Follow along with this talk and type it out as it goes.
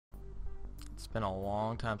been a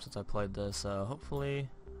long time since I played this, so hopefully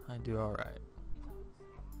I do alright.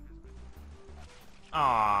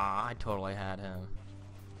 Ah, I totally had him.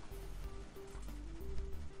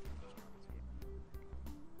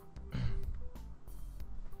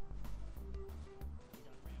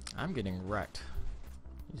 I'm getting wrecked.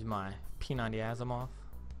 Use my P90 Asimov.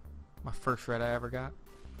 My first red I ever got.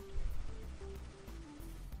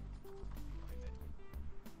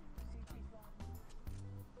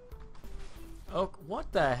 Oh, what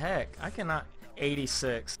the heck? I cannot.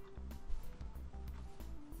 86.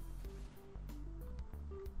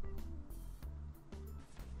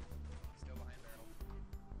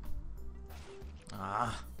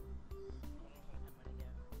 Ah.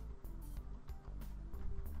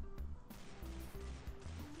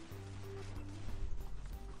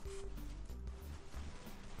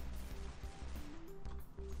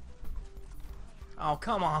 Oh,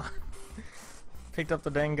 come on. Picked up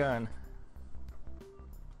the dang gun.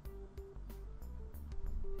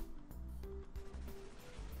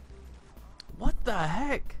 What the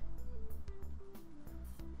heck?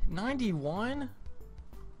 91?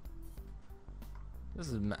 This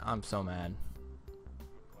is I'm so mad.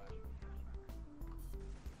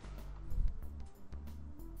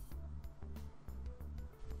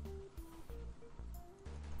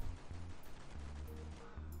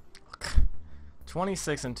 Okay.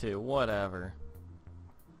 26-2, whatever.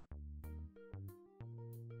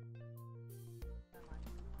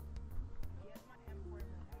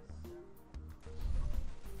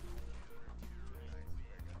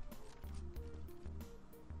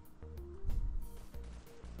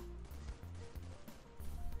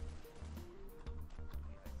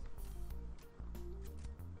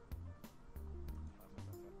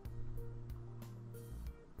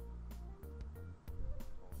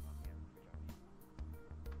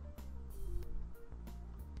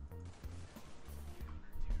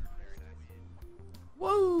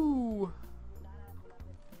 Woo!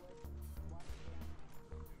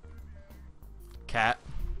 Cat.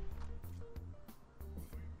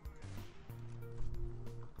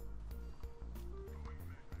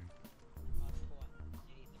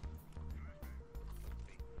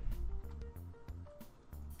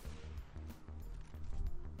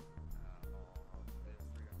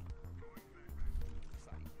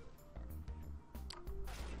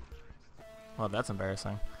 Well, that's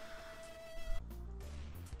embarrassing.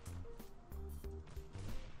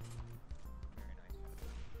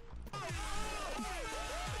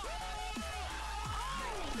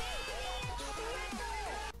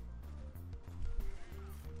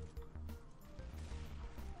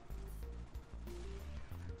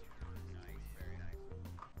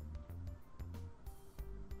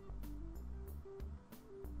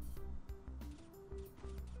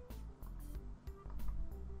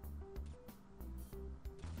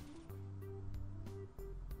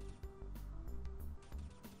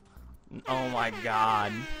 Oh my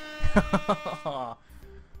god.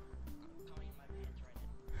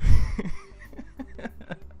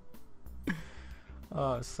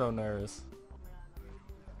 Oh, I'm so nervous.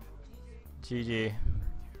 GG.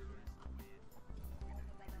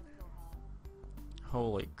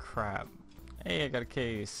 Holy crap. Hey, I got a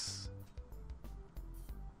case.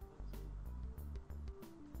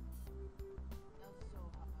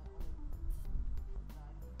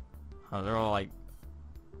 Oh, they're all like...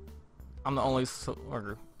 I'm the only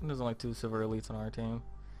or there's only 2 silver elites on our team.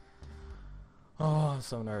 Oh, I'm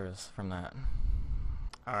so nervous from that.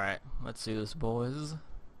 Alright, let's see this, boys.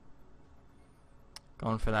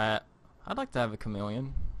 Going for that. I'd like to have a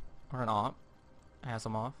chameleon or an op.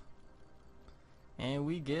 Asimov. And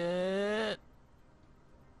we get...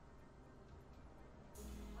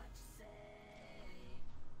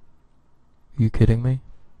 Are you kidding me?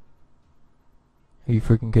 Are you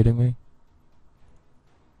freaking kidding me?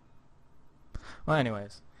 Well,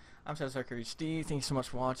 anyways, I'm ShadowStalkerHD. Thank you so much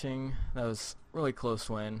for watching. That was a really close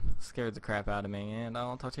win. Scared the crap out of me, and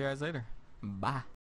I'll talk to you guys later. Bye.